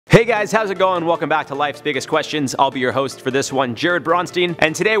Hey guys, how's it going? Welcome back to Life's Biggest Questions. I'll be your host for this one, Jared Bronstein,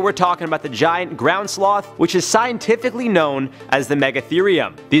 and today we're talking about the giant ground sloth, which is scientifically known as the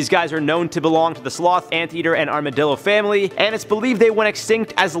Megatherium. These guys are known to belong to the sloth, anteater, and armadillo family, and it's believed they went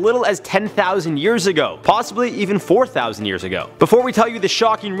extinct as little as 10,000 years ago, possibly even 4,000 years ago. Before we tell you the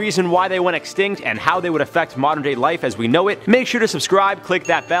shocking reason why they went extinct and how they would affect modern day life as we know it, make sure to subscribe, click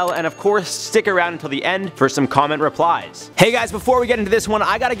that bell, and of course, stick around until the end for some comment replies. Hey guys, before we get into this one,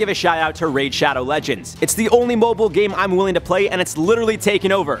 I gotta give a shout out to Raid Shadow Legends. It's the only mobile game I'm willing to play, and it's literally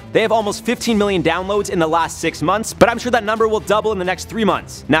taken over. They have almost 15 million downloads in the last 6 months, but I'm sure that number will double in the next 3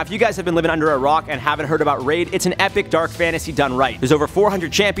 months. Now, if you guys have been living under a rock and haven't heard about Raid, it's an epic dark fantasy done right. There's over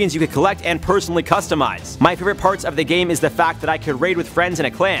 400 champions you can collect and personally customize. My favorite parts of the game is the fact that I could raid with friends in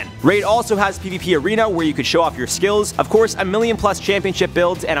a clan. Raid also has PvP Arena where you could show off your skills, of course, a million+ championship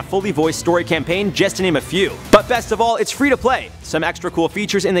builds, and a fully voiced story campaign, just to name a few. But best of all, it's free to play. Some extra cool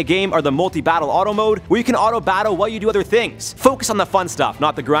features in the game are the multi-battle auto mode, where you can auto-battle while you do other things. Focus on the fun stuff,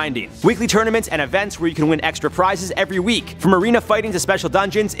 not the grinding. Weekly tournaments and events where you can win extra prizes every week. From arena fighting to special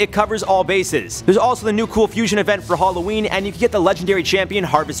dungeons, it covers all bases. There's also the new cool fusion event for Halloween, and you can get the legendary champion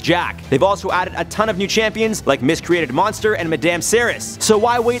Harvest Jack. They've also added a ton of new champions like Miscreated Monster and Madame Ceres. So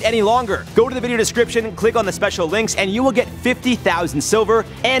why wait any longer? Go to the video description, click on the special links, and you will get 50,000 silver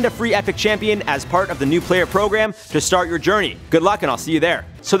and a free epic champion as part of the new player program to start your journey. Good luck, and I'll see you there.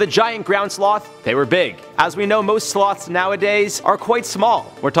 So the giant ground sloth, they were big. As we know, most sloths nowadays are quite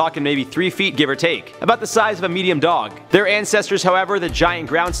small. We're talking maybe 3 feet, give or take, about the size of a medium dog. Their ancestors, however, the giant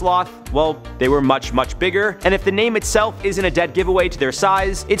ground sloth, well, they were much bigger, and if the name itself isn't a dead giveaway to their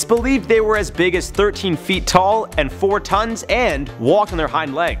size, it's believed they were as big as 13 feet tall and 4 tons and walked on their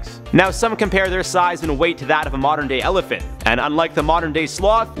hind legs. Now, some compare their size and weight to that of a modern-day elephant, and unlike the modern-day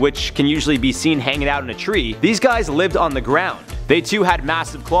sloth, which can usually be seen hanging out in a tree, these guys lived on the ground. They too had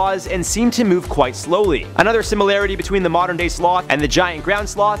massive claws and seemed to move quite slowly. Another similarity between the modern-day sloth and the giant ground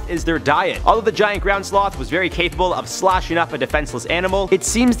sloth is their diet. Although the giant ground sloth was very capable of slashing up a defenseless animal, it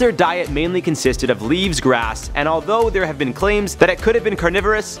seems their diet mainly consisted of leaves, grass, and although there have been claims that it could have been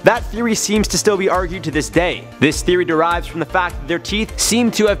carnivorous, that theory seems to still be argued to this day. This theory derives from the fact that their teeth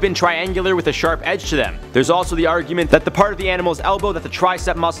seem to have been triangular with a sharp edge to them. There's also the argument that the part of the animal's elbow that the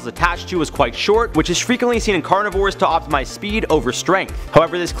tricep muscle is attached to was quite short, which is frequently seen in carnivores to optimize speed over strength.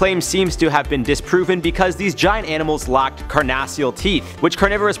 However, this claim seems to have been disproven because these giant animals lacked carnassial teeth, which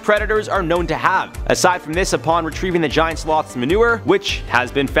carnivorous predators are known to have. Aside from this, upon retrieving the giant sloth's manure, which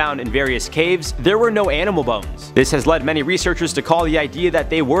has been found in various caves, there were no animal bones. This has led many researchers to call the idea that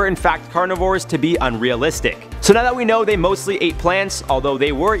they were in fact carnivores to be unrealistic. So now that we know they mostly ate plants, although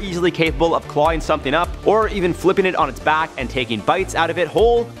they were easily capable of clawing something up, or even flipping it on its back and taking bites out of it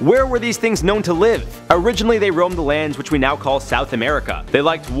whole, where were these things known to live? Originally, they roamed the lands which we now call South America. They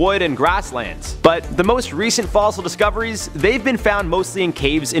liked wood and grasslands, but the most recent fossil discoveries, they've been found mostly in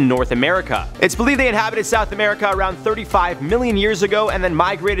caves in North America. It's believed they inhabited South America around 35 million years ago and then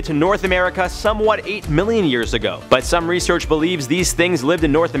migrated to North America somewhat 8 million years ago. But some research believes these things lived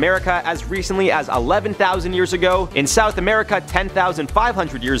in North America as recently as 11,000 years ago, in South America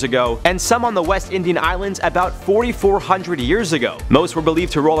 10,500 years ago, and some on the West Indian Islands about 4,400 years ago. Most were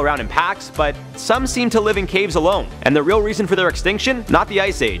believed to roll around in packs, but some seem to live in caves alone. And the real reason for their extinction? Not the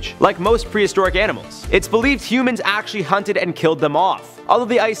Ice Age. Like most prehistoric animals, it's believed humans actually hunted and killed them off. Although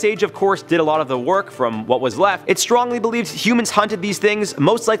the Ice Age of course did a lot of the work from what was left, it's strongly believed humans hunted these things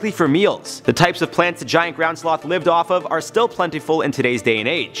most likely for meals. The types of plants the giant ground sloth lived off of are still plentiful in today's day and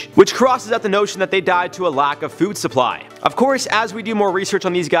age, which crosses out the notion that they died to a lack of food supply. Of course, as we do more research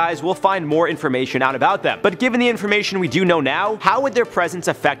on these guys, we'll find more information out about them. But given the information we do know now, how would their presence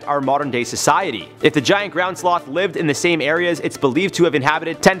affect our modern day society? If the giant ground sloth lived in the same areas it's believed to have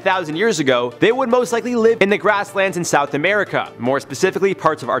inhabited 10,000 years ago, they would most likely live in the grasslands in South America, more specifically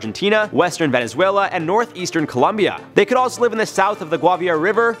parts of Argentina, western Venezuela, and northeastern Colombia. They could also live in the south of the Guaviare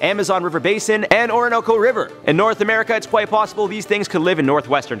River, Amazon River Basin, and Orinoco River. In North America, it's quite possible these things could live in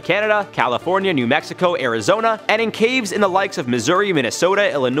northwestern Canada, California, New Mexico, Arizona, and in caves in the likes of Missouri,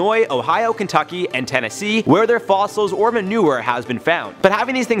 Minnesota, Illinois, Ohio, Kentucky, and Tennessee, where their fossils or manure has been found. But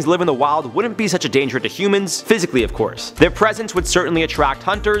having these things live in the wild wouldn't be such a danger to humans, physically of course. Their presence would certainly attract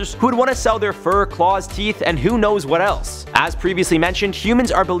hunters who would want to sell their fur, claws, teeth, and who knows what else. As previously mentioned,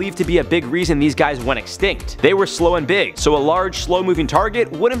 humans are believed to be a big reason these guys went extinct. They were slow and big, so a large, slow-moving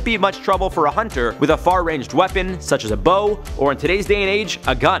target wouldn't be much trouble for a hunter with a far-ranged weapon, such as a bow, or in today's day and age,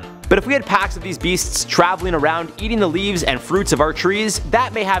 a gun. But if we had packs of these beasts traveling around eating the leaves and fruits of our trees,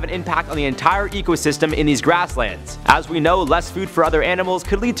 that may have an impact on the entire ecosystem in these grasslands. As we know, less food for other animals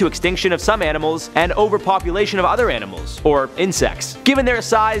could lead to extinction of some animals and overpopulation of other animals, or insects. Given their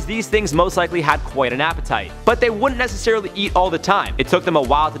size, these things most likely had quite an appetite. But they wouldn't necessarily eat all the time. It took them a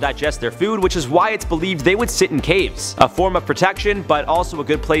while to digest their food, which is why it's believed they would sit in caves. A form of protection, but also a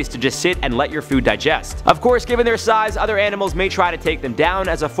good place to just sit and let your food digest. Of course, given their size, other animals may try to take them down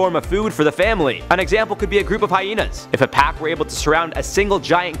as a form of food for the family. An example could be a group of hyenas. If a pack were able to surround a single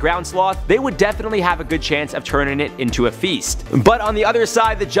giant ground sloth, they would definitely have a good chance of turning it into a feast. But on the other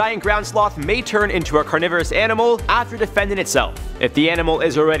side, the giant ground sloth may turn into a carnivorous animal after defending itself. If the animal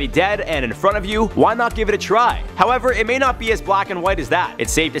is already dead and in front of you, why not give it a try? However, it may not be as black and white as that.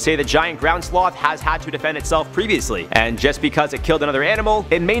 It's safe to say the giant ground sloth has had to defend itself previously, and just because it killed another animal,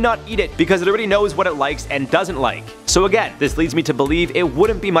 it may not eat it because it already knows what it likes and doesn't like. So again, this leads me to believe it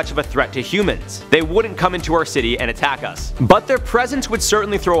wouldn't be much of a threat to humans. They wouldn't come into our city and attack us. But their presence would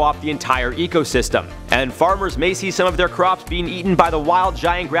certainly throw off the entire ecosystem, and farmers may see some of their crops being eaten by the wild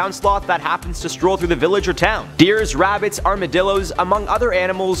giant ground sloth that happens to stroll through the village or town. Deers, rabbits, armadillos, among other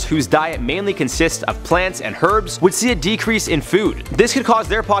animals whose diet mainly consists of plants and herbs, would see a decrease in food. This could cause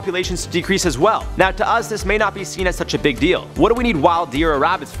their populations to decrease as well. Now to us, this may not be seen as such a big deal. What do we need wild deer or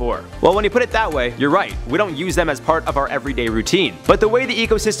rabbits for? Well, when you put it that way, you're right. We don't use them as part of our everyday routine. But the way the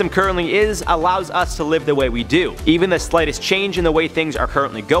ecosystem currently is allows us to live the way we do. Even the slightest change in the way things are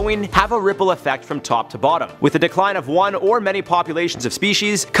currently going have a ripple effect from top to bottom. With the decline of one or many populations of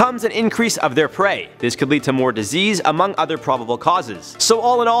species comes an increase of their prey. This could lead to more disease among other probable causes. So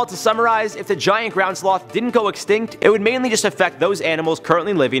all in all, to summarize, if the giant ground sloth didn't go extinct, it would mainly just affect those animals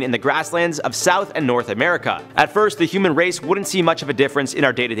currently living in the grasslands of South and North America. At first, the human race wouldn't see much of a difference in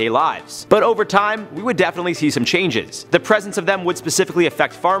our day-to-day lives, but over time, we would definitely see some changes. The presence of them would specifically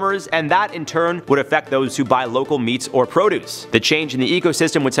affect farmers, and that in turn would affect those who buy local meats or produce. The change in the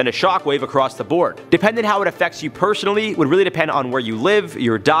ecosystem would send a shockwave across the board. Depending how it affects you personally would really depend on where you live,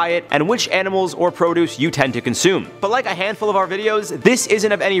 your diet, and which animals or produce you tend to consume. But like a handful of our videos, this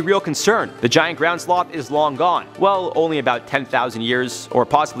isn't of any real concern. The giant ground sloth is long gone. Well, only about 10,000 years, or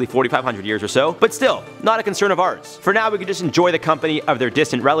possibly 4,500 years or so, but still, not a concern of ours. For now, we can just enjoy the company of their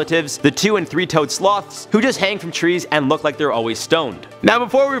distant relatives, the 2- and 3-toed sloths, who just hang from trees and look like they're always stoned. Now,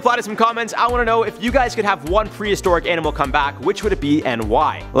 before we reply to some comments, I want to know if you guys could have one prehistoric animal come back, which would it be and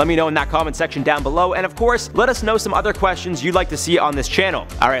why? Let me know in that comment section down below, and of course, let us know some other questions you'd like to see on this channel.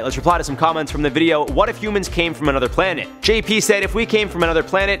 Alright, let's reply to some comments from the video, what if humans came from another planet? JP said, if we came from another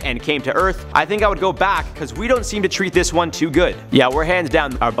planet and came to Earth, I think I would go back because we don't seem to treat this one too good. Yeah, we're hands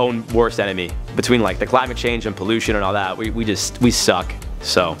down our own worst enemy. Between like the climate change and pollution and all that, we suck.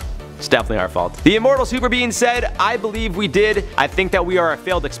 So it's definitely our fault. The Immortal Super Bean said, I believe we did. I think that we are a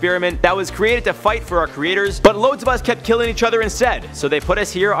failed experiment that was created to fight for our creators, but loads of us kept killing each other instead, so they put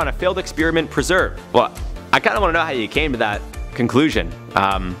us here on a failed experiment preserve. Well, I kind of want to know how you came to that conclusion.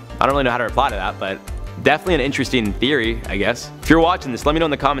 I don't really know how to reply to that, but definitely an interesting theory, I guess. If you're watching this, let me know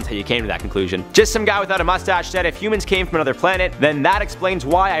in the comments how you came to that conclusion. Just some guy without a mustache said, if humans came from another planet, then that explains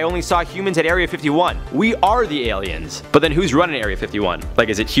why I only saw humans at Area 51. We are the aliens. But then who's running Area 51? Like,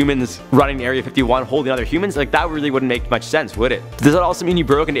 is it humans running Area 51 holding other humans? Like, that really wouldn't make much sense, would it? Does that also mean you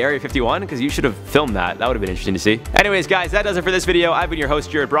broke into Area 51? Because you should have filmed that. That would have been interesting to see. Anyways, guys, that does it for this video. I've been your host,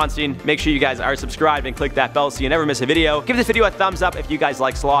 Jared Bronstein. Make sure you guys are subscribed and click that bell so you never miss a video. Give this video a thumbs up if you guys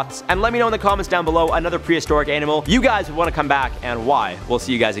like sloths. And let me know in the comments down below another prehistoric animal you guys would want to come back and why. We'll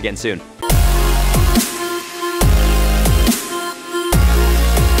see you guys again soon.